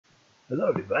Hello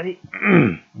everybody,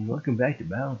 and welcome back to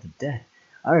Battle of the Dead.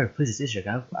 I replaced this district.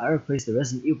 I replaced the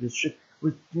Resident Evil district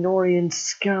with Norian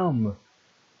Scum.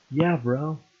 Yeah,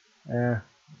 bro.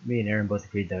 Me and Aaron both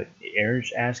agreed that Aaron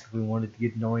asked if we wanted to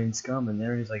get Norian Scum, and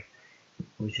Aaron's like,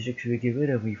 which district should we get rid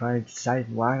of? We finally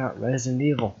decided, why not Resident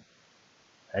Evil?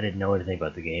 I didn't know anything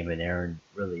about the game, and Aaron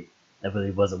that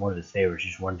really wasn't one of his favorites.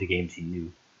 Just one of the games he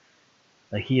knew.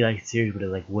 Like, he liked the series, but it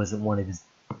like wasn't one of his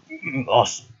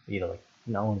awesome, like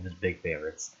not one of his big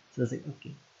favorites. So I was like,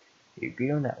 okay, you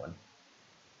agree on that one.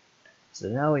 So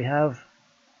now we have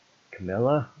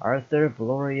Camilla, Arthur,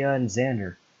 Valoria, and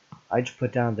Xander. I just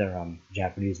put down their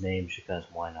Japanese names because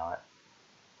why not?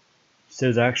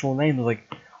 So their actual name was like,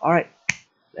 alright,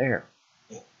 there.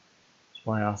 That's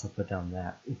why I also put down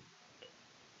that.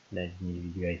 Then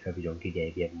you guys probably don't get that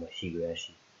if you haven't watched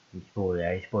Shigurashi. You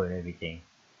spoiled everything.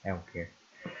 I don't care.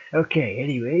 Okay,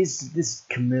 anyways, this is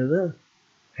Camilla,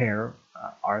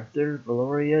 Arthur,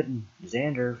 Valoria, and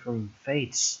Xander from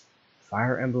Fates.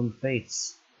 Fire Emblem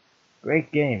Fates.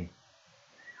 Great game.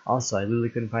 Also, I literally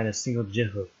couldn't find a single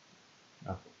gif of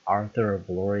Arthur or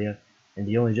Valoria, and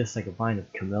the only gifs I could find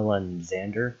of Camilla and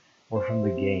Xander were from the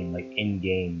game, like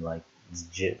in-game, like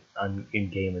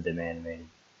in-game with them animated.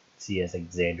 See, as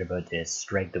like Xander about to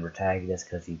strike the protagonist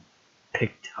because he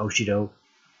picked Hoshido,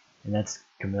 and that's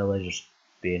Camilla just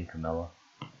being Camilla.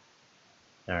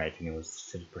 Alright, and it was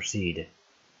to proceed.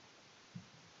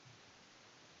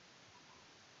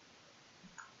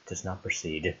 Does not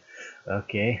proceed.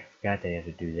 Okay, forgot that I have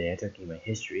to do that. Okay, my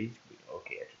history.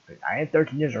 Okay, I am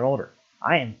 13 years or older.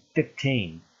 I am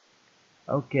 15.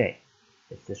 Okay,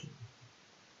 it's this one.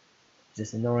 Is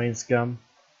this the Norian Scum?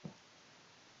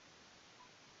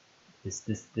 This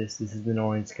is the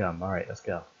Norian Scum. Alright, let's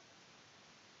go.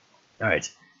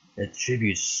 Alright, the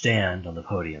tributes stand on the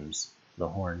podiums. The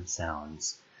horn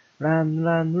sounds.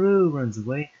 Ran-Ran-Roo runs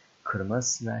away. Kurama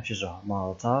smashes a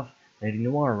Molotov. Lady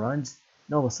Noir runs.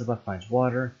 Nova Sabak finds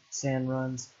water. Sans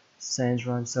runs.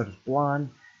 So does Blonde.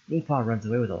 Nipa runs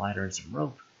away with a lighter and some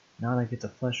rope. Nana gets a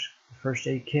first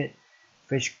aid kit.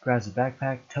 Fish grabs a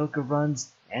backpack. Toka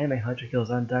runs. Anime Hunter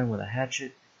kills Undyne with a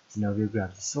hatchet. Zenobia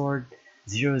grabs a sword.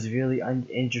 Zero severely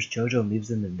injures Jojo and leaves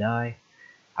them to die.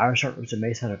 Irishheart rips a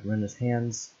mace out of Rena's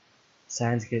hands.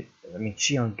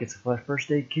 Shion gets a first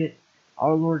aid kit.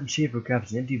 Our Lord and Shaper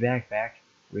grabs an empty backpack.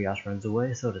 Rios runs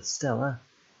away, so does Stella.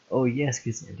 Oh yes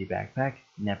gets an empty backpack.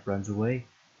 Nep runs away.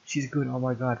 She's good, oh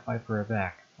my god, fight for her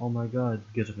back. Oh my god,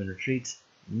 gets up and retreats.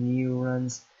 Neo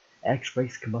runs. X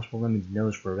breaks Combustible Lemon's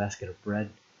nose for a basket of bread.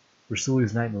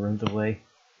 Rasuli's Nightmare runs away.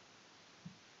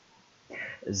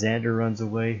 Xander runs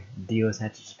away. Dio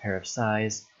snatches a pair of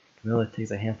sais. Camilla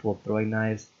takes a handful of throwing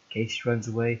knives. Casey runs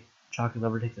away. Chocolate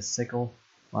Lover takes a sickle.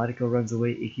 Mariko runs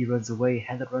away. Iki runs away.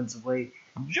 Heather runs away.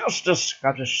 Justice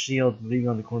grabs a shield, leaving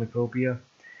on the cornucopia.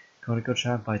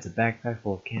 Konako-chan finds a backpack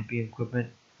full of camping equipment.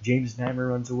 James Nightmare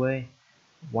runs away.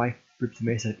 Wife rips the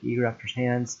mace out of Eager-Raptor's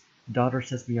hands. Daughter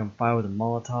sets me on fire with a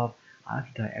Molotov. I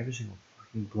have to die every single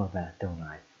fucking bloodbath, don't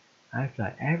I? I have to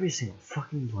die every single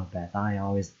fucking bloodbath. I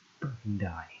always fucking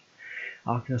die.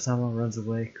 Akino-sama runs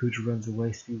away. Kuja runs away.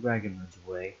 Speedwagon runs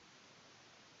away.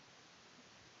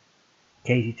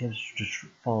 Casey attempts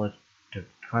to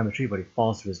climb a tree, but he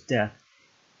falls to his death.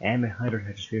 Anime Hunter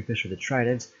catches Spearfish with the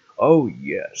trident. Oh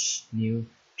yes, new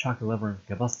Chocolate Lover and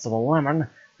Combustible Lemon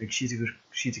reach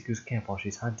Shizuku's camp while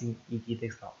she's hunting. Iki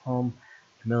thinks about home.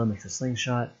 Camilla makes a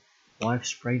slingshot. Wife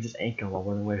sprains his ankle while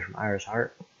running away from Irishheart.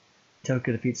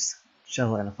 Toka defeats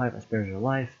Shella in a fight that spares her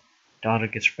life. Daughter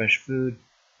gets fresh food.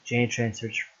 Jane Tran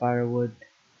searches for firewood.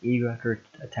 Eager-Raptor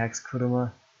attacks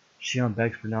Kurama. Shion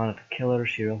begs for Nana to kill her.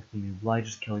 She reluctantly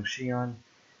obliges, killing Shion.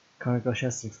 Konako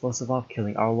sets an explosive off,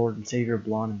 killing our Lord and Savior,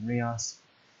 Blonde and Rios.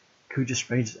 Kuja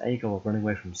sprains his ankle while running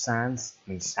away from Sans.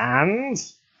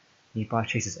 Nipa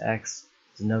chases X.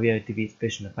 Zenobia defeats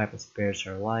Fish in a fight that spares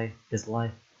his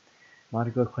life.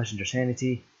 Mariko questions her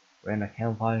sanity. Rena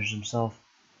camouflages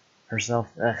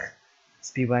herself.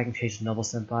 Speedwagon chases Noble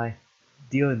Senpai.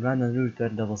 Dio and Ran-Ran-Roo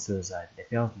threaten double suicide. They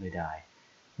fail and they die.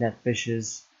 Net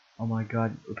fishes. Oh my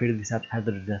god, repeatedly stabbed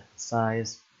Heather to death with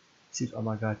sais. Seems oh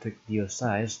my god took Dio's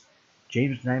sais.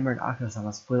 James Nightmare and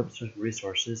Akino-sama split up to search for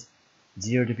resources.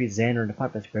 Zero defeats Xander in a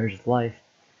fight that spares his life.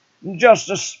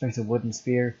 Justice makes a wooden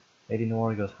spear. Lady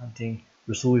Noir goes hunting.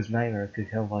 Rasuli's Nightmare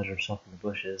could camouflage herself in the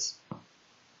bushes.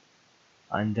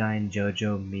 Undyne,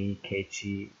 Jojo, me,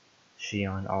 Keiichi,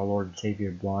 Shion, our Lord and Savior,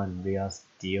 Blonde, Rios,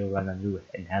 Dio, Ran-Ran-Roo,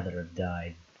 and Heather have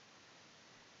died.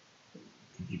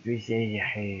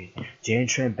 Jane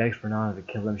Tran begs for Nana to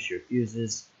kill him. She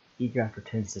refuses. Eager-Raptor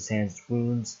tends to Sans'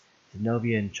 wounds.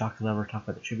 Zenobia and Chocolate Lover talk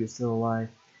about the tribute still alive.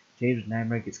 James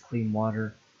Nightmare gets clean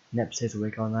water. Nep stays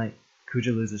awake all night.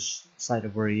 Kuja loses sight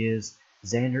of where he is.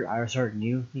 Xander, Irisart,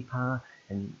 Nipa,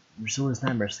 and Rasuli's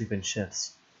Nightmare sleep in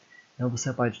shifts. Noble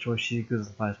Senpai destroys Shizuku's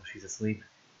supplies while she's asleep.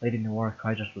 Lady Noir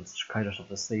cries herself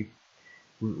to sleep.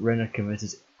 Rena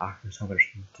convinces Akasama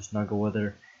to snuggle with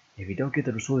her. If you don't get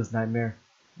the Rasuli's Nightmare,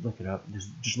 look it up.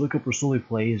 Just look up Rasuli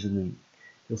Plays, and then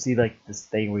you'll see like this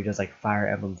thing where he does like Fire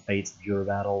Emblem Fates viewer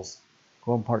battles.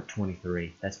 Go on part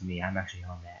 23. That's me. I'm actually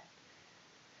on that.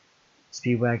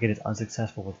 Speedwagon is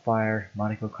unsuccessful with fire.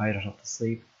 Monaco cries herself to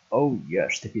sleep. Oh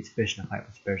yes, defeats Fish in a fight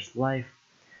with spares life.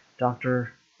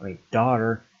 Daughter,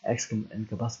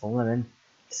 incombustible lemon.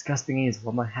 Disgusting is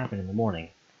what might happen in the morning.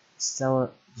 Stella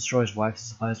destroys wife's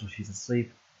supplies while she's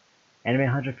asleep. Anime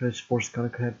Hunter forces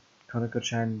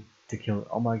Konako-chan to kill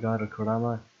Oh My God or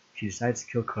Kurama. She decides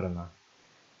to kill Kurama.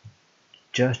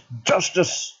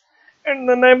 Justice! In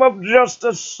the name of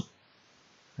justice!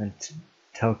 And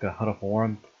Toka huddle for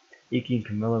warmth. Iki and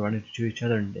Camilla run into each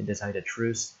other and decide a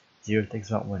truce. Zero thinks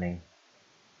about winning.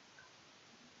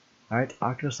 Alright,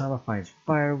 Akino-sama finds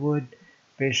firewood.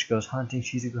 Fish goes hunting.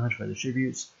 Shizuku hunts for the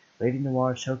tributes. Lady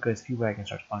Noir, Toka, and Speedwagon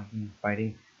starts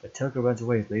fighting, but Toka runs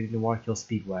away as Lady Noir kills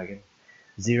Speedwagon.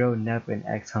 Zero, Nep, and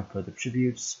X hunt for the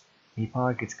tributes.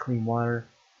 Nippon gets clean water.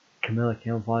 Camilla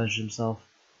camouflages himself.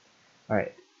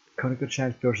 Alright,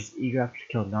 Konako-chan forces Eager to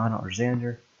kill Nana or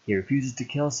Xander. He refuses to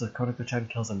kill, so Konako-chan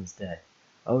kills him instead.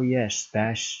 Oh yes,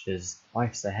 Bash his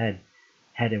wife's head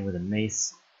in with a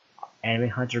mace. Anime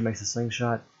Hunter makes a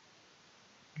slingshot.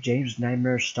 James'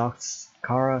 Nightmare stalks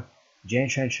Kara.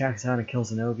 Jan-chan tracks down and kills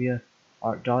Zenobia.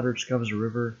 Our daughter discovers a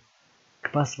river.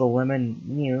 Combustible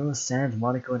Lemon, Sans,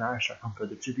 Monaco, and Irish hunt for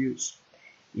the tributes.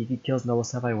 Iki kills Noble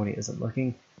Senpai when he isn't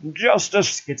looking.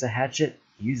 Justice gets a hatchet.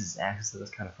 He uses axes, so that's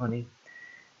kind of funny.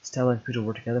 Stella and Kuja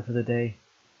work together for the day.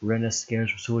 Rena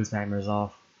scares Rasuli's nightmares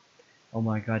off. Oh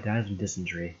my God, dies from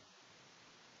dysentery.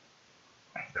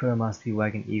 Kurama,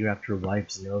 Speedwagon, eager after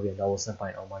wife, Zenobia, and Noble Senpai,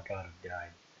 and Oh my God, have died.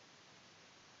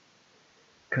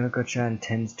 Konako-chan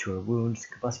tends to her wounds.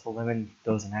 Combustible Lemon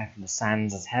throws an knife into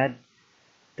Sans' head.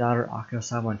 Daughter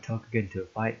Akino-sama and Toka get into a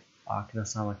fight.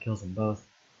 Akino-sama kills them both.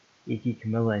 Iki,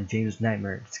 Camilla, and James'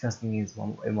 Nightmare discussing these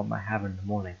and what might happen in the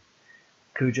morning.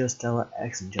 Kuja, Stella,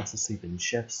 X, and Justice sleep in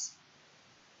shifts.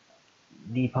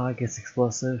 Nippon gets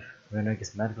explosive. Rena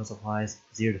gets medical supplies.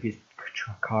 Zero defeats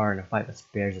Car in a fight that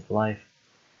spares his life.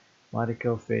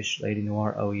 Monaco, Fish, Lady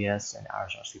Noir, Oh Yes, and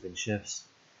Irish sleep in shifts.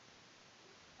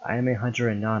 Anime Hunter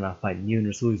and Nana fight New and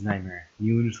Rasuli's Nightmare.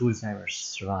 New and Rasuli's Nightmare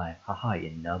survive. Haha,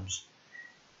 you nubs.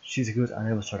 Shizuku is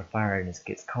unable to start a fire and it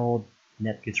gets cold.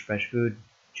 Net gets fresh food.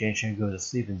 Jan-chan goes to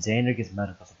sleep and Xander gets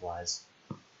medical supplies.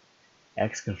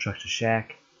 X constructs a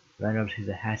shack. Random sees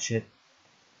a hatchet.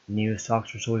 Neo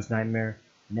stalks Rasuli's Nightmare.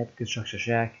 Net constructs a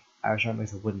shack. Irish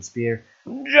makes a wooden spear.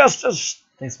 Justice!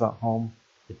 Thinks about home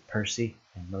with Percy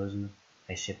and Mosen.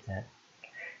 I ship that.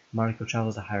 Monaco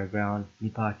travels to higher ground.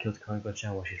 Nippon kills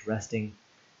Konako-chan while she's resting.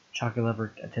 Chocolate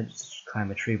Lover attempts to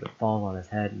climb a tree but falls on his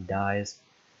head and dies.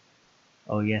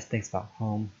 Oh yes, thinks about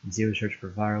home. Zero search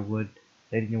for firewood.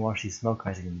 Lady Noir sees smoke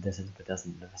rising in the distance but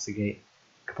doesn't investigate.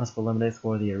 Combustible Lemon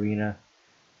explore the arena.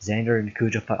 Xander and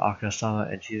Kuja fight Akino-sama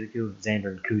and Shizuku. Xander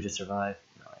and Kuja survive.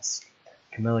 Nice.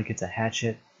 Camilla gets a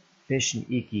hatchet. Fish,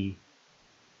 Iki,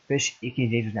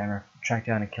 and James' Nightmare track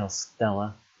down and kill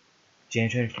Stella.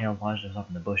 Jan-chan camouflages himself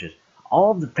in the bushes.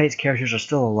 All of the Fates characters are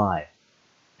still alive.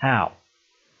 How?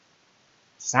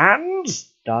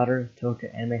 Sans, Daughter,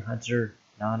 Toka, Anime Hunter,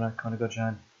 Nana,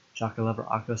 Konako-chan, Chocolate Lover,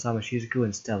 Akino-sama, Shizuku,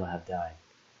 and Stella have died.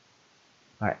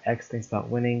 Alright, X thinks about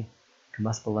winning.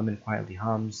 Combustible Lemon quietly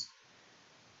hums.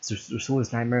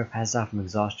 Rasuli's Nightmare passes out from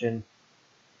exhaustion.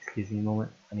 Excuse me a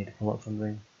moment, I need to pull up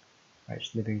something. Alright,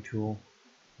 snipping tool.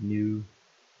 New.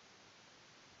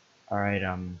 Alright,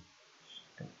 gonna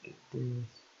get this.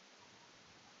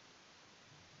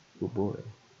 Oh boy.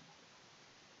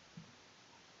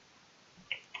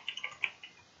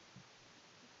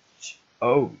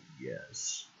 Oh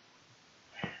yes.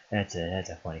 That's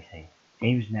a funny thing.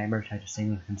 James' Nightmare tries to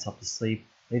sing himself to sleep.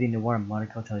 Lady Noir and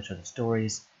Monaco tell each other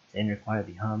stories. Xander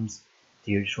quietly hums.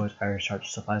 Theo destroys Irish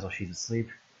Heart's supplies while she's asleep.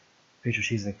 Picture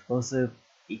she's an explosive.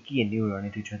 Iki and Neo run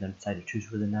into each other and decide to choose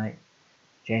for the night.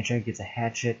 Jan-chan gets a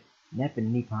hatchet. Nep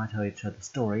and Nippon tell each other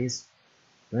stories.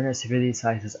 Rena severely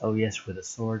slices Oh Yes with a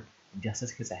sword. And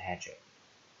Justice gets a hatchet.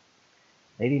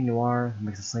 Lady Noir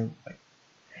makes a sling.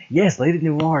 Yes, Lady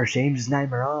Noir, James'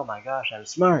 Nightmare. Oh my gosh, I'm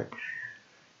smart.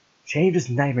 James'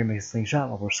 Nightmare makes a slingshot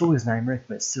while Rasuli's Nightmare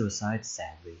commits suicide,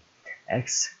 sadly.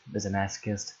 X is a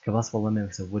masochist. Combustible Lemon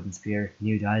makes a wooden spear.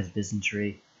 Neo dies of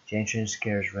dysentery. Jan-chan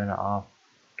scares Rena off.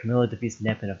 Camilla defeats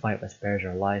Nep in a fight but spares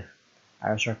her life.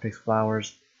 Iristar picks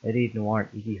flowers. Lady Noir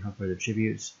and Iki hunt for the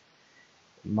tributes.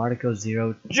 Mariko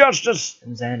 0, Justice!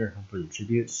 And Xander come for the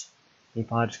tributes.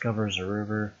 Nepal discovers a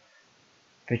river.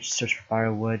 Fish search for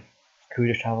firewood.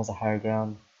 Kuja travels to higher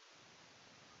ground.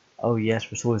 Oh yes,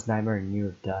 Priscilla's nightmare and you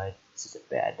have died. This is a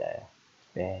bad day. It's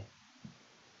bad.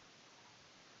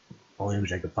 Only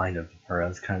wish I could find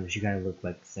her. She kind of looked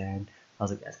like sand. I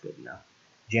was like, that's good enough.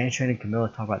 Janet Train and Camilla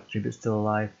talk about the tribute still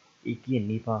alive. Iki and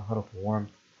Nipa huddle for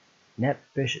warmth. Nep,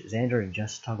 Fish, Xander, and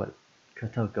Justice talk about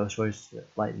tell ghost stories to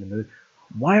lighten the mood.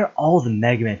 Why are all the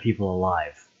Mega Man people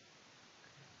alive?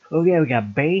 Okay, we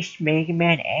got Base, Mega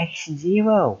Man, X, and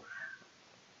Zero.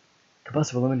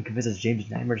 Combustible Lemon convinces James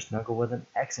Nightmare to snuggle with him.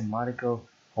 X and Monaco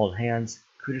hold hands.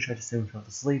 Kuda tries to send himself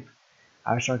to sleep.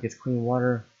 Irishark gets clean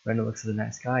water. Brenda looks at the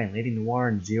night sky, and Lady Noir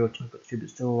and Zero talk about the tribute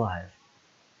still alive.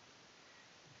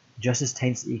 Justice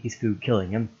taints Iki's food,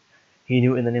 killing him. He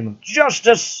knew in the name of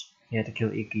Justice he had to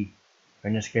kill Iki.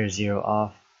 Brenda scares Zero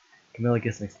off. Camilla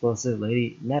gets an explosive.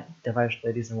 Lady Nep divides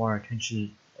Lady Noir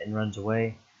attention and runs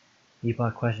away.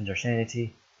 Nipa questions her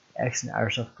sanity. X and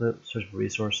Irishark search for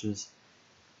resources.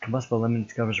 Combustible Lemon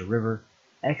discovers a river.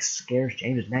 X scares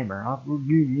James' nightmare off.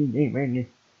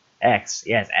 X,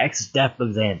 yes, X is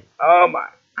definitely Xander. Oh my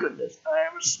goodness, I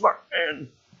am a smart man.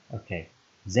 Okay,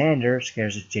 Xander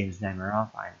scares James' nightmare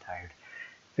off. I am tired.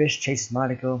 Fish chases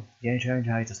Monaco. Janet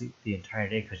tries to sleep the entire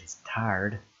day because he's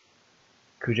tired.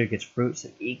 Kuja gets fruits,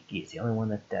 and Iki is the only one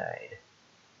that died.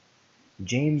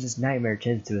 James' nightmare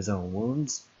tends to his own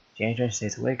wounds. Janet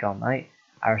stays awake all night.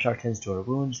 Irishark tends to her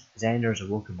wounds. Xander is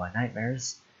awoken by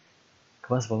nightmares.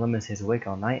 Combustible Lemon stays awake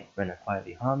all night. Brenda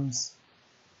quietly hums.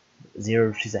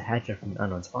 Zero sees a hatchet from an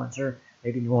unknown sponsor.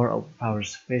 Lady Noir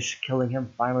overpowers Fish, killing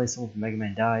him. Finally, someone from Mega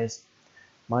Man dies.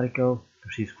 Mariko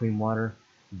receives clean water.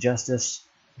 Justice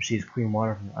receives clean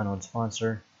water from an unknown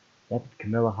sponsor. Nep and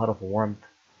Camilla huddle for warmth.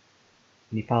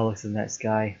 Nipa looks at the night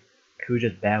sky.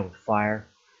 Kuja's bad with fire.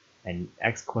 And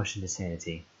X questions his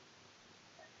sanity.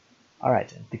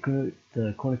 Alright, the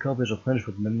cornucopias are replenished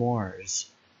with memoirs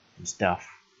and stuff.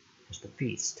 Just a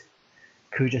feast.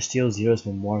 Kuja steals Zero's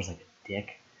memoirs like a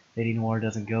dick. Lady Noir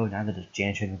doesn't go, neither does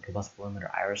Janet and Combustible Lemon or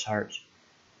Irisheart.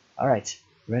 Alright,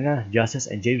 Rena, Justice,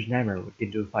 and James Nightmare get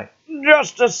into a fight.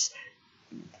 Justice!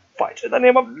 Fight in the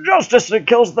name of justice and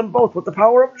kills them both with the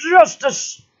power of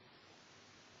justice!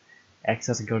 X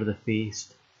doesn't go to the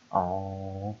feast.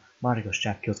 Aww. Moniko's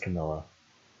chef kills Camilla.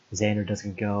 Xander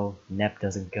doesn't go, Nep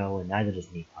doesn't go, and neither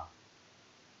does Nipa.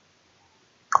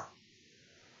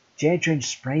 Janet Train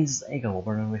sprains his ankle while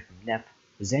running away from Nep.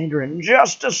 Xander and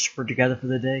Justice were together for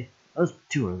the day. Those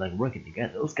two are like working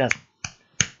together. Those guys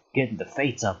getting the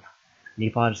fates up.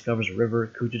 Nipa discovers a river.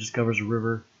 Kuja discovers a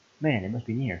river. Man, they must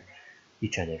be near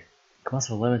each other.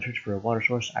 Combustible Lemon searches for a water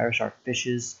source. Irishark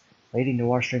fishes. Lady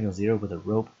Noir strangles Zero with a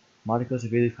rope. Monaco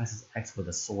severely fights X with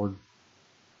a sword.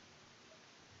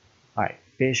 Alright,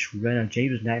 Fish, Rena,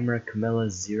 James' Nightmare, Camilla,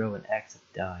 Zero, and X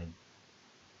have died.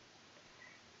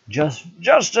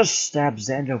 Justice stabs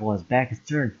Xander while his back is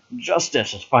turned.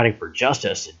 Justice is fighting for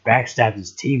justice and backstabs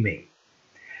his teammate.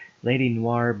 Lady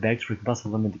Noir begs for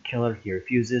Combustible Lemon to kill her. He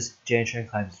refuses. Janet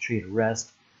climbs the tree to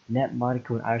rest. Nep,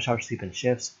 Monaco, and Irishark sleep in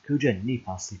shifts. Kuja and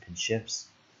Nipa sleep in shifts.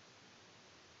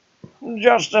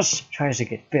 Justice tries to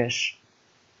get Fish.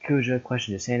 Kuja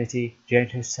questions his sanity.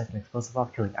 Janet sets an explosive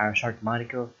off, killing Irishark and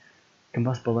Monaco.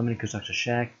 Combustible Lemon constructs a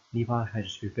shack. Nipa tries to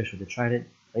spear Fish with a trident.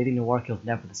 Lady Noir kills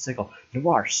Nep with a sickle.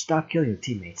 Noir, stop killing your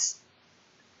teammates.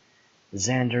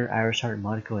 Xander, Irisheart,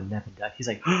 Monaco, and Nep die. He's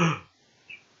like,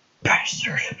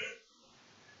 bastard!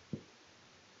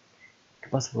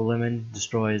 Combustible Lemon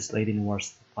destroys Lady Noir's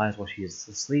supplies while she is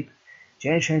asleep.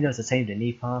 Janet Train does the same to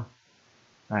Nipa.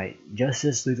 Alright,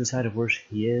 Justice loses sight of where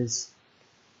he is.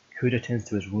 Kuda tends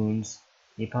to his wounds.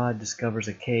 Nipa discovers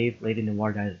a cave. Lady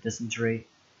Noir dies of dysentery.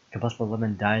 Combustible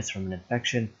Lemon dies from an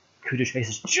infection. Kuda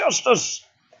chases Justice!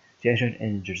 Janet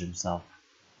injures himself.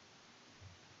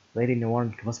 Lady Noir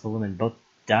and Combustible Lemon both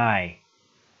die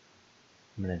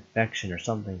from an infection or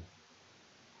something.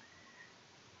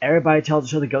 Everybody tells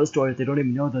each other ghost stories. They don't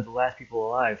even know they're the last people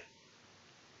alive.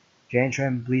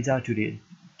 Janet bleeds out due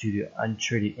to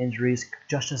untreated injuries.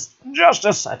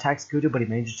 Justice attacks Kuda, but he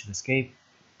manages to escape.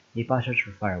 Nipa searches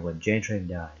for firewood. Janet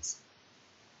dies.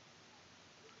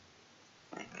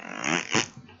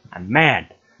 I'm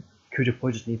mad. Kuja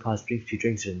poisons Nipa's drink. She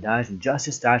drinks it and dies, and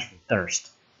Justice dies from thirst.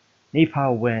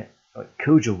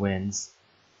 Kuja wins.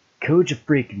 Kuja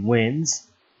freaking wins.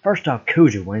 First off,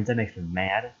 Kuja wins. That makes me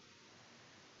mad.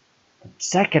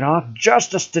 Second off,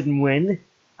 Justice didn't win.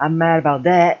 I'm mad about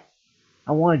that.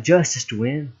 I wanted Justice to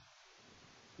win.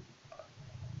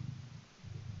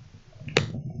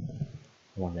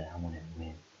 I wanted him to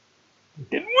win. He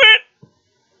didn't win!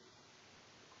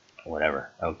 Whatever.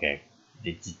 Okay.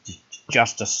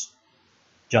 Justice.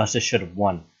 Justice should have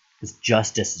won. Because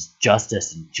justice is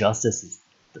justice, and justice is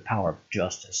the power of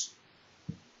justice.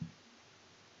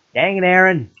 Dang it,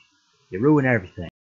 Aaron. You ruin everything.